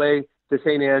my way to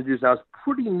St. Andrews? I was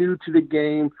pretty new to the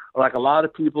game. Like a lot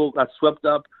of people, got swept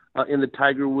up in the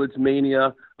Tiger Woods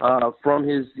mania from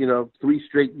his, 3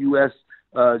 straight U.S.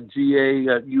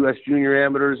 U.S. junior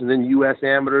amateurs and then U.S.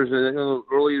 amateurs in the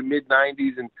early to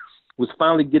mid-'90s, and was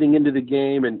finally getting into the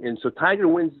game. And so Tiger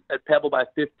wins at Pebble by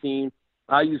 15.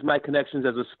 I used my connections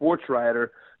as a sports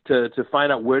writer to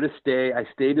find out where to stay. I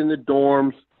stayed in the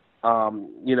dorms.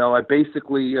 I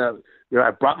basically,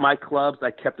 I brought my clubs.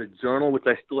 I kept a journal, which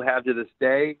I still have to this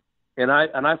day. And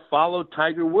I followed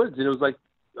Tiger Woods, and it was like,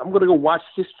 I'm going to go watch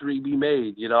history be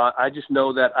made. I just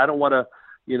know that I don't want to,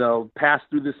 pass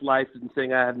through this life and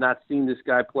saying I have not seen this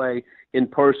guy play in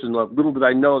person. Little did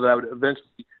I know that I would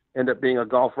eventually end up being a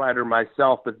golf writer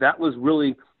myself. But that was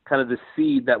really kind of the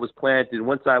seed that was planted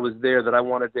once I was there, that I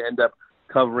wanted to end up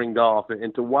covering golf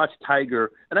and to watch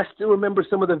Tiger. And I still remember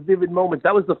some of the vivid moments.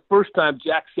 That was the first time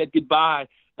Jack said goodbye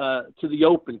to the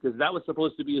Open, because that was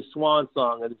supposed to be a swan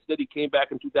song. And instead he came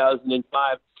back in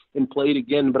 2005 and played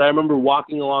again. But I remember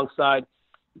walking alongside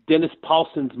Dennis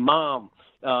Paulson's mom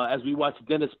as we watched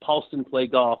Dennis Paulson play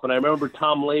golf. And I remember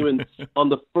Tom Lehman on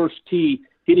the first tee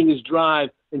hitting his drive,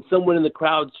 and someone in the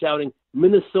crowd shouting,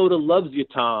 "Minnesota loves you,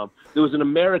 Tom." There was an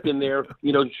American there,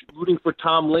 rooting for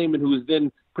Tom Lehman, who was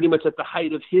then pretty much at the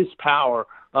height of his power.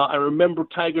 I remember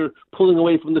Tiger pulling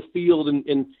away from the field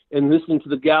and listening to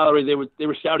the gallery. They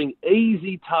were shouting,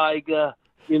 "Easy, Tiger,"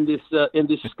 in this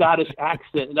Scottish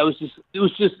accent. And it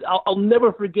was just I'll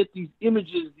never forget these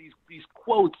images, these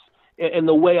quotes, and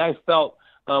the way I felt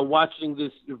watching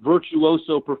this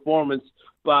virtuoso performance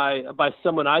by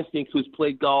someone I think who's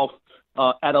played golf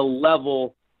at a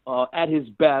level at his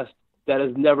best that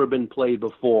has never been played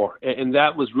before. And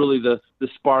that was really the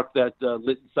spark that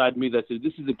lit inside me that said,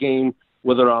 this is a game,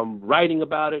 whether I'm writing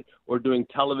about it or doing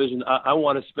television, I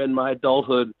want to spend my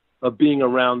adulthood of being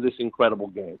around this incredible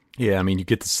game. Yeah, I mean, you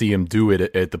get to see him do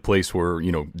it at the place where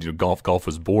golf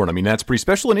was born. I mean, that's pretty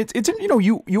special, and it's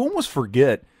you almost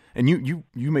forget, and you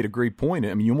made a great point.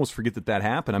 I mean, you almost forget that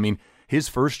happened. I mean, his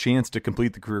first chance to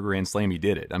complete the career Grand Slam, he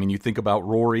did it. I mean, you think about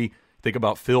Rory, think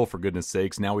about Phil, for goodness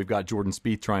sakes. Now we've got Jordan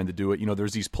Spieth trying to do it.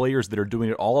 There's these players that are doing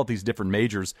it all at these different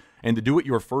majors, and to do it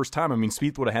your first time. I mean,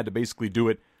 Spieth would have had to basically do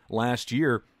it last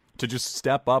year to just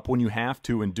step up when you have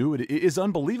to and do it is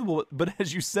unbelievable. But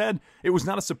as you said, it was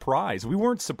not a surprise. We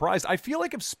weren't surprised. I feel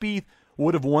like if Spieth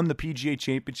would have won the PGA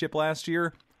Championship last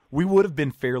year, we would have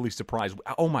been fairly surprised.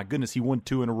 Oh my goodness, he won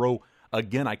 2 in a row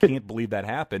again. I can't believe that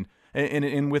happened.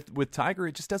 And with Tiger,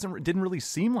 it just didn't really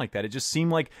seem like that. It just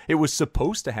seemed like it was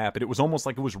supposed to happen. It was almost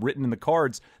like it was written in the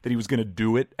cards that he was going to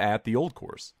do it at the Old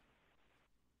Course.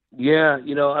 Yeah,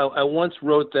 I once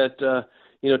wrote that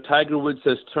Tiger Woods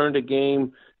has turned a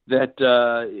game that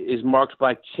is marked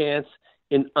by chance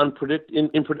and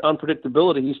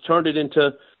unpredictability. He's turned it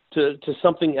into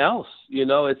something else.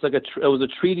 It's like it was a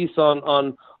treatise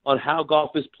on how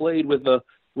golf is played with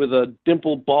a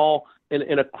dimple ball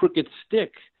and a crooked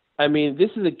stick. I mean, this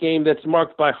is a game that's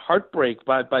marked by heartbreak,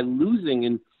 by losing,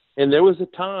 and there was a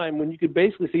time when you could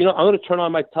basically say, I'm going to turn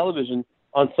on my television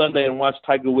on Sunday and watch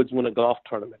Tiger Woods win a golf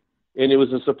tournament. And it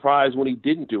was a surprise when he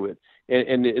didn't do it.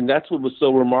 And that's what was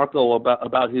so remarkable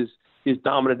about his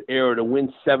dominant era, to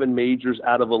win 7 majors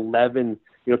out of 11,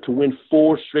 to win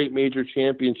 4 straight major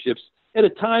championships at a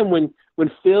time when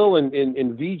Phil and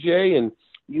VJ and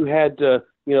you had,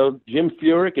 Jim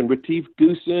Furyk and Retief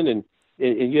Goosen and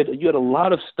you had a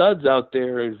lot of studs out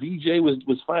there, and VJ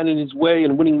was finding his way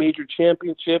and winning major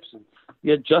championships. And you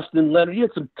had Justin Leonard. You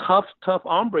had some tough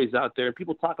hombres out there. And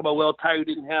people talk about, well, Tiger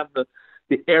didn't have the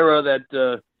era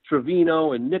that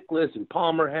Trevino and Nicklaus and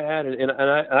Palmer had, and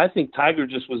I think Tiger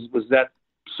just was that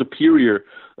superior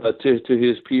to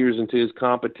his peers and to his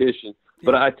competition.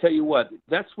 But I tell you what,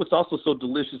 that's what's also so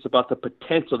delicious about the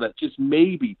potential that just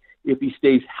maybe if he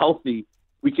stays healthy,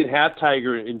 we can have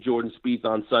Tiger and Jordan Spieth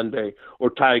on Sunday, or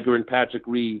Tiger and Patrick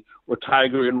Reed, or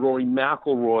Tiger and Rory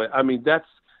McIlroy. I mean, that's,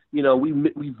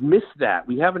 we've missed that.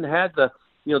 We haven't had the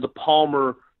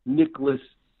Palmer, Nicklaus,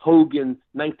 Hogan,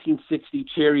 1960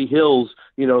 Cherry Hills,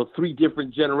 3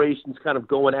 different generations kind of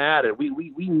going at it. We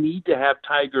need to have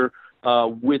Tiger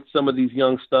with some of these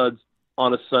young studs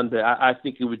on a Sunday. I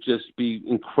think it would just be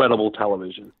incredible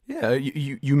television. Yeah,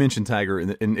 you mentioned Tiger,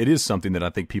 and it is something that I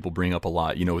think people bring up a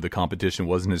lot. The competition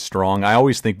wasn't as strong. I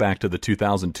always think back to the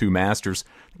 2002 Masters.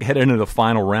 Headed into the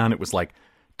final round, it was like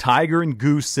Tiger and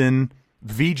Goosen.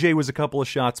 VJ was a couple of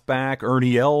shots back.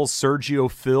 Ernie Els, Sergio,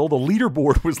 Phil. The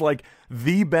leaderboard was like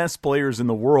the best players in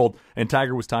the world, and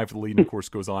Tiger was tied for the lead. And of course,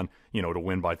 goes on, to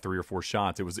win by 3 or 4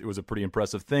 shots. It was a pretty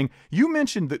impressive thing. You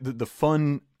mentioned the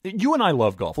fun. You and I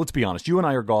love golf. Let's be honest. You and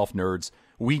I are golf nerds.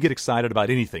 We get excited about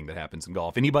anything that happens in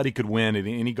golf. Anybody could win at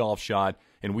any golf shot,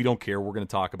 and we don't care. We're going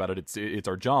to talk about it. It's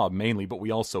our job mainly, but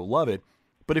we also love it.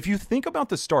 But if you think about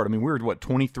the start, we're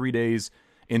 23 days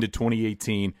into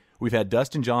 2018. We've had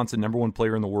Dustin Johnson, number 1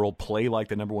 player in the world, play like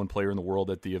the number 1 player in the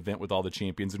world at the event with all the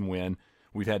champions and win.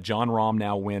 We've had Jon Rahm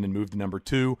now win and move to number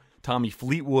 2. Tommy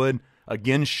Fleetwood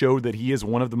again showed that he is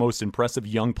one of the most impressive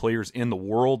young players in the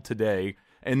world today.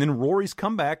 And then Rory's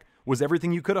comeback was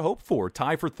everything you could have hoped for.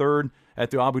 Tie for 3rd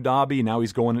at the Abu Dhabi. Now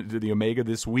he's going to the Omega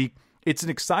this week. It's an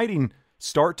exciting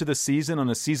start to the season, on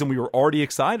a season we were already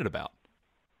excited about.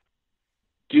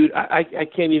 Dude, I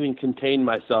can't even contain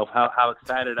myself how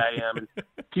excited I am. And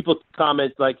people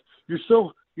comment like, "You're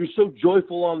so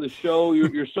joyful on the show.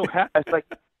 You're so happy." It's like,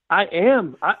 I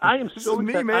am. I am this so is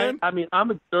me, man.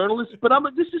 I'm a journalist, but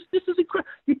this is incredible.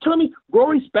 You're telling me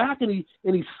Rory's back and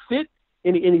he's fit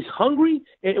and he's hungry.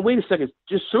 And wait a second,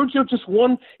 Sergio just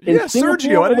won in Singapore.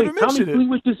 Sergio, I didn't even mention it. Tommy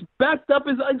Fleetwood just backed up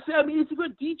his. It's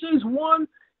good. DJ's won.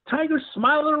 Tiger's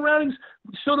smiling around.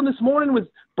 He showed him this morning with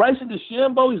Bryson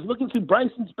DeChambeau. He's looking through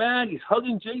Bryson's bag. He's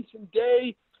hugging Jason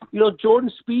Day.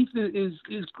 Jordan Spieth is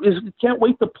can't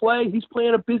wait to play. He's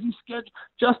playing a busy schedule.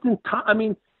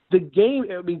 The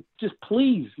game. Just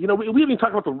please. We haven't even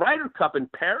talked about the Ryder Cup in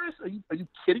Paris. Are you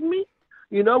kidding me?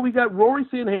 We got Rory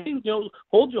saying, "Hey,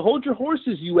 hold your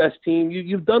horses, U.S. team.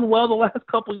 You've done well the last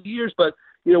couple of years, but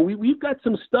we've got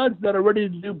some studs that are ready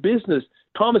to do business."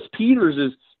 Thomas Peters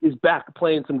is back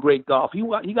playing some great golf.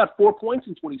 He got 4 points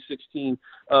in 2016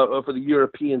 for the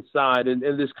European side, and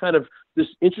this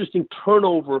interesting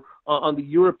turnover on the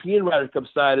European Ryder Cup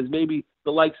side is maybe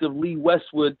the likes of Lee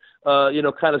Westwood,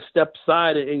 kind of step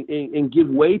aside and give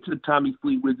way to the Tommy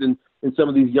Fleetwoods and some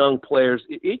of these young players.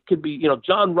 It could be,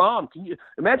 Jon Rahm. Can you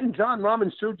imagine Jon Rahm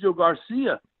and Sergio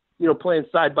Garcia, playing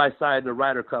side by side in the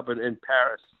Ryder Cup in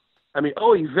Paris? That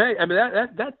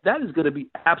is going to be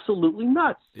absolutely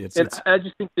nuts. I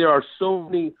just think there are so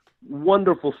many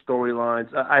wonderful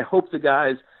storylines. I hope the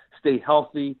guys stay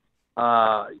healthy,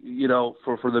 for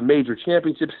the major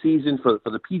championship season, for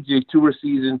the PGA Tour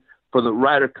season, for the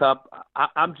Ryder Cup.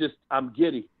 I'm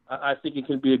giddy. I think it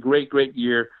can be a great, great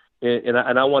year. And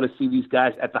I want to see these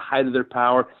guys at the height of their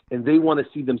power, and they want to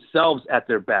see themselves at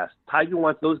their best. Tiger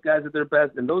wants those guys at their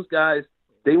best, and those guys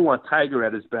they want Tiger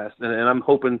at his best, and I'm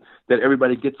hoping that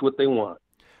everybody gets what they want.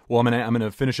 Well, I'm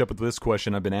gonna finish up with this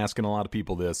question. I've been asking a lot of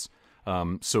people this.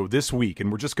 So this week,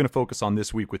 and we're just going to focus on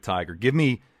this week with Tiger. Give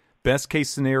me best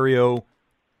case scenario,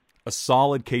 a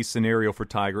solid case scenario for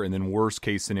Tiger, and then worst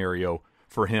case scenario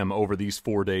for him over these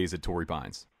 4 days at Torrey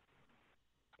Pines.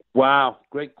 Wow,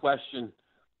 great question.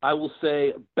 I will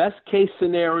say best case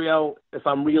scenario, if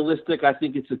I'm realistic, I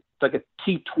think it's like a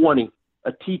T20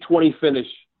 finish.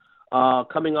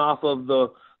 Coming off of the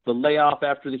layoff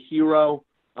after the Hero,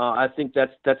 I think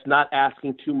that's not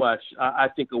asking too much. I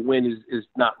think a win is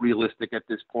not realistic at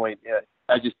this point.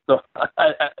 I just thought,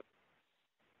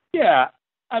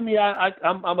 I'm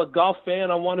a golf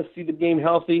fan. I want to see the game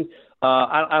healthy.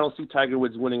 I don't see Tiger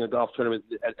Woods winning a golf tournament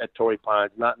at Torrey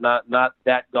Pines. Not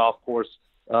that golf course.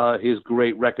 His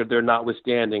great record there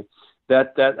notwithstanding.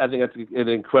 That I think that's an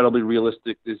incredibly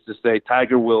realistic is to say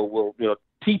Tiger will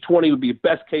T20 would be a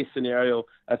best case scenario.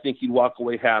 I think he'd walk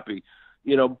away happy.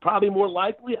 Probably more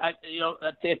likely, I'd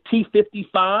say a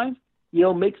T55,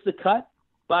 makes the cut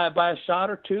by a shot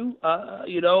or two,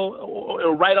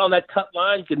 or right on that cut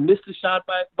line. You can miss the shot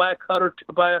by a cut or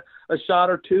two, by a shot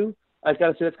or two. I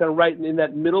gotta say that's kind of right in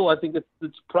that middle. I think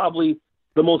it's probably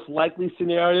the most likely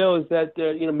scenario is that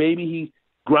maybe he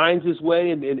grinds his way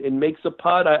and makes a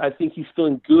putt. I think he's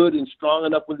feeling good and strong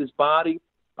enough with his body.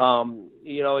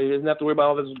 He doesn't have to worry about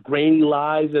all those grainy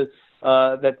lies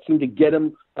that seemed to get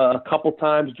him a couple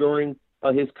times during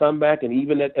his comeback, and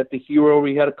even at the Hero, where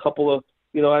he had a couple of,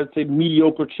 I'd say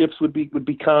mediocre chips would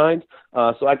be kind.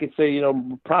 So I could say,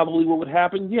 probably what would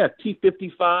happen,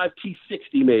 T55,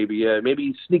 T60 maybe. Maybe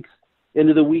he sneaks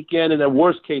into the weekend, and the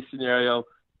worst case scenario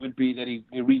would be that he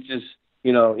reaches,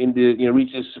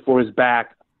 reaches for his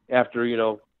back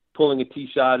after, pulling a tee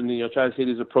shot and, trying to hit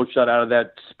his approach shot out of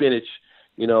that spinach,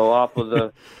 off of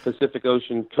the Pacific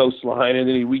Ocean coastline, and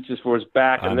then he reaches for his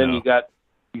back, and then you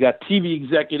got TV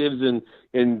executives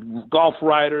and golf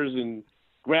writers and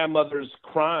grandmothers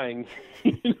crying,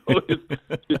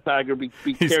 if Tiger be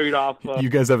carried off. You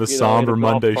guys have a somber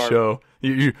Monday show.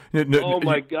 Oh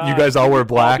my God! You guys all wear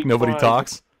black. Nobody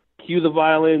talks. Cue the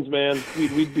violins, man. We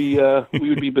would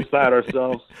be beside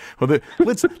ourselves. Well,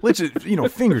 let's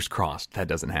fingers crossed that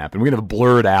doesn't happen. We're gonna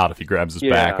blur it out if he grabs his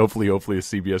back. Hopefully, a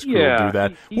CBS crew will do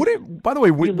that. By the way,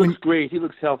 he looks great. He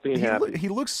looks healthy and happy. He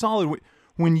looks solid.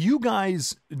 When you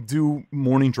guys do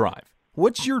morning drive,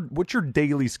 what's your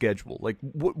daily schedule? Like,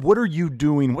 what are you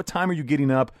doing? What time are you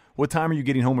getting up? What time are you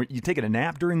getting home? Are you taking a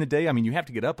nap during the day? I mean, you have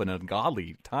to get up in a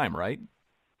godly time, right?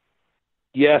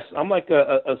 Yes, I'm like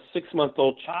a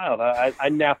 6-month-old child. I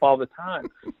nap all the time.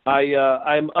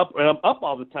 I'm up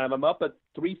all the time. I'm up at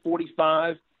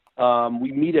 3:45.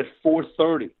 We meet at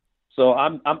 4:30. So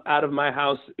I'm out of my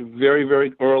house very,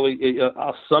 very early.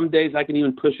 Some days I can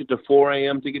even push it to 4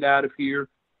 a.m. to get out of here.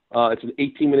 It's an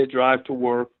 18-minute drive to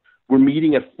work. We're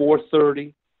meeting at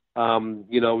 4:30.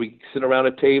 We sit around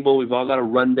a table. We've all got a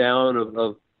rundown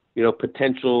of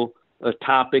potential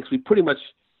topics. We pretty much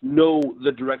know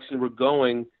the direction we're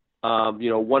going.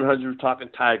 100 talking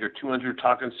Tiger, 200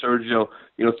 talking Sergio,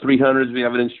 300s. We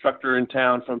have an instructor in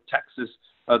town from Texas,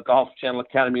 a Golf Channel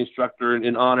Academy instructor,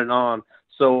 and on and on.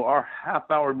 So our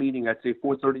half-hour meeting, I'd say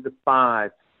 4:30 to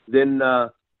 5. Then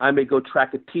I may go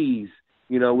track a tease,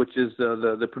 which is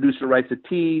the producer writes a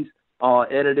tease. I'll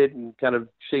edit it and kind of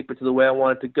shape it to the way I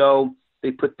want it to go. They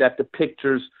put that to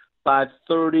pictures.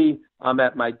 5:30, I'm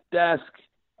at my desk.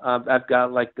 I've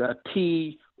got like a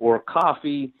tea or a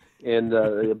coffee and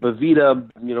a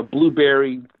Bavita,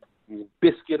 blueberry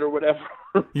biscuit or whatever.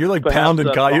 You're like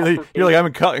pounding coffee. You're like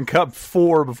I'm cutting cup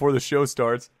 4 before the show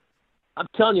starts. I'm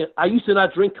telling you, I used to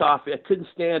not drink coffee. I couldn't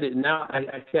stand it, and now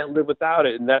I can't live without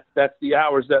it. And that's the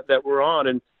hours that we're on.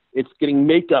 And it's getting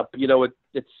makeup,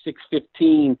 at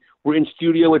 6:15. We're in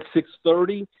studio at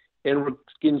 6:30, and we're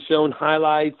getting shown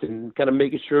highlights and kind of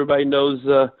making sure everybody knows,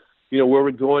 where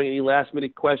we're going, any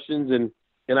last-minute questions.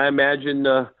 And I imagine,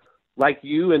 like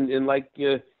you and like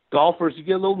golfers, you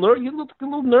get a little nervous. You get a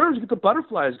little nerves. You get the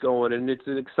butterflies going, and it's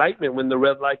an excitement when the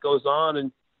red light goes on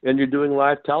and you're doing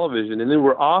live television. And then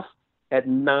we're off at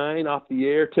 9 off the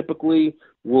air. Typically,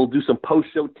 we'll do some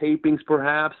post-show tapings,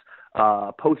 perhaps.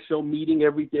 Post-show meeting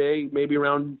every day, maybe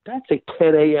around, I'd say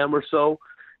 10 a.m. or so.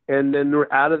 And then we're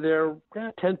out of there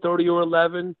 10:30 or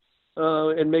 11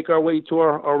 and make our way to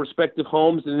our respective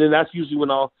homes. And then that's usually when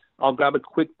I'll grab a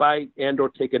quick bite and or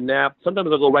take a nap. Sometimes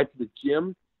I'll go right to the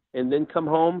gym and then come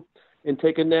home and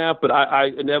take a nap. But I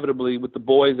inevitably, with the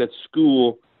boys at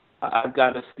school, I've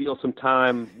got to steal some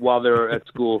time while they're at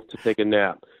school to take a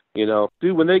nap.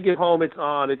 Dude, when they get home, it's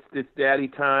on. It's daddy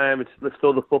time. Let's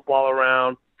throw the football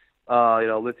around.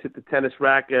 Let's hit the tennis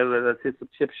racket. Let's hit some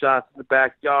chip shots in the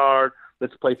backyard.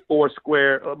 Let's play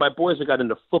foursquare. My boys have got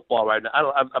into football right now.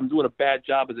 I'm doing a bad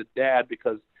job as a dad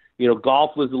because,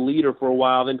 golf was the leader for a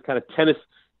while. Then kind of tennis,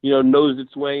 nosed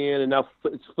its way in, and now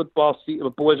it's football season.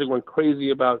 The boys are going crazy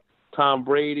about Tom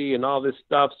Brady and all this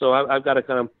stuff. So I've got to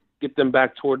kind of get them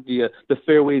back toward the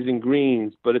fairways and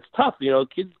greens. But it's tough,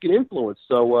 kids get influenced.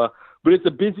 So, but it's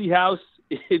a busy house.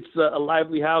 It's a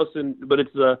lively house, but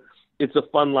it's a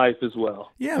fun life as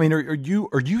well. Yeah, I mean, are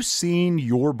you seeing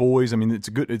your boys? I mean, it's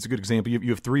a good example. You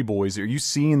have 3 boys. Are you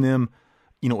seeing them,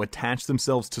 attach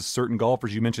themselves to certain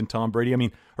golfers? You mentioned Tom Brady. I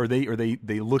mean, are they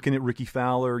looking at Ricky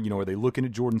Fowler? Are they looking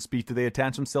at Jordan Spieth? Do they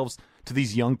attach themselves to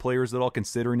these young players at all,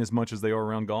 considering as much as they are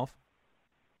around golf?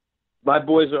 My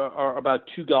boys are about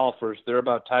 2 golfers. They're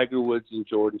about Tiger Woods and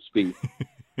Jordan Spieth.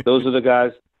 Those are the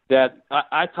guys that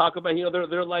I talk about.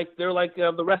 They're like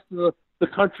the rest of the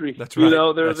country. That's right.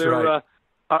 They're right.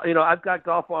 I've got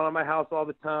golf on in my house all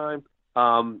the time.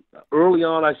 Early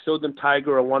on, I showed them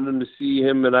Tiger. I wanted them to see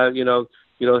him, and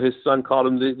his son called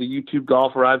him the YouTube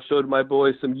golfer. I've showed my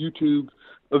boys some YouTube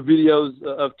videos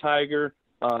of Tiger.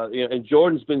 And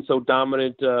Jordan's been so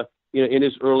dominant, in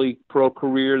his early pro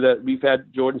career that we've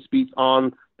had Jordan Spieth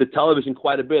on the television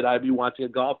quite a bit. I'd be watching a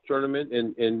golf tournament,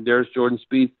 and there's Jordan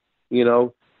Spieth,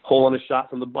 holing a shot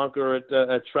from the bunker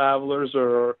at Travelers,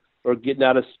 or getting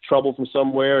out of trouble from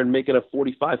somewhere and making a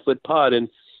 45-foot putt, and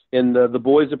the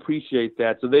boys appreciate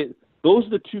that. So those are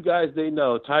the 2 guys they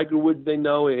know. Tiger Woods they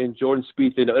know, and Jordan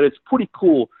Spieth they know, and it's pretty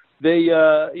cool. They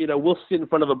we'll sit in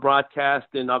front of a broadcast,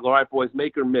 and I'll go, all right, boys,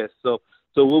 make or miss. So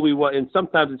will we? And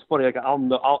sometimes it's funny. Like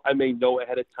I may know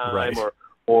ahead of time, right.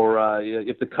 or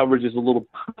if the coverage is a little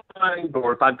behind,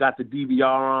 or if I've got the DVR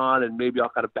on, and maybe I'll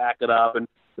kind of back it up, and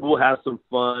we'll have some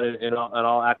fun, and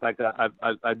I'll act like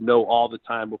I know all the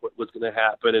time what's going to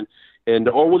happen,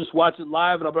 or we'll just watch it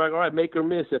live, and I'll be like, all right, make or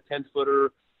miss, a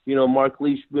 10-footer, Mark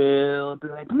Leishman, I'll be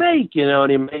like, make,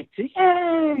 and he makes it,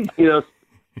 yay,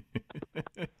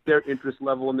 their interest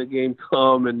level in the game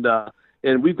come,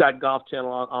 and we've got Golf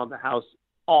Channel on the house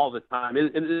all the time,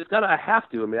 and I have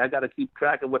to. I mean, I got to keep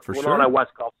track of what's going on. I watch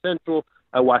Golf Central,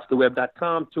 I watch the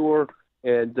Web.com tour,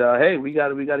 and hey, we got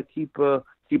to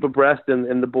keep abreast,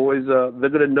 and the boys, they're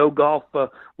going to know golf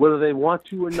whether they want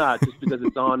to or not, just because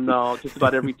it's on just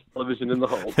about every television in the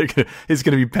home. It's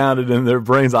going to be pounded in their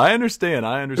brains. I understand.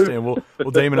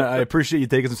 Well, Damon, I appreciate you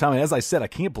taking some time. And as I said, I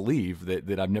can't believe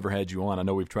that I've never had you on. I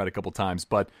know we've tried a couple times,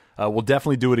 but we'll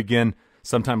definitely do it again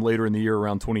sometime later in the year,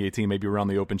 around 2018, maybe around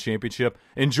the Open Championship.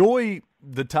 Enjoy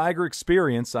the Tiger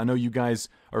experience. I know you guys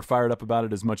are fired up about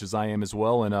it as much as I am as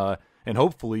well, and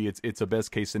hopefully it's a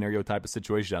best-case scenario type of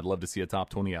situation. I'd love to see a top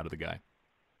 20 out of the guy.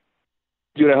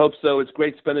 Dude, I hope so. It's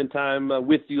great spending time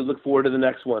with you. Look forward to the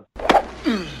next one.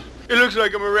 It looks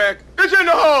like I'm a wreck. It's in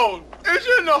the hole!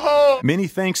 It's in the hole! Many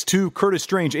thanks to Curtis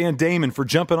Strange and Damon for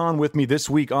jumping on with me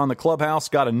this week on the Clubhouse.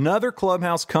 Got another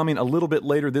Clubhouse coming a little bit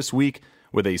later this week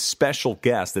with a special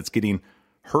guest that's getting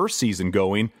her season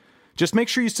going. Just make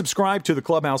sure you subscribe to the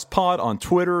Clubhouse Pod on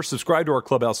Twitter, subscribe to our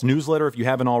Clubhouse newsletter if you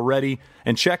haven't already,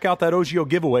 and check out that OGO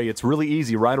giveaway. It's really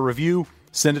easy. Write a review,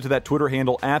 send it to that Twitter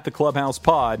handle at the Clubhouse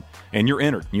Pod, and you're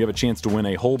entered. You have a chance to win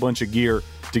a whole bunch of gear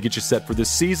to get you set for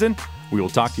this season. We will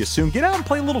talk to you soon. Get out and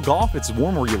play a little golf. It's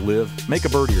warm where you live. Make a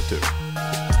birdie or 2.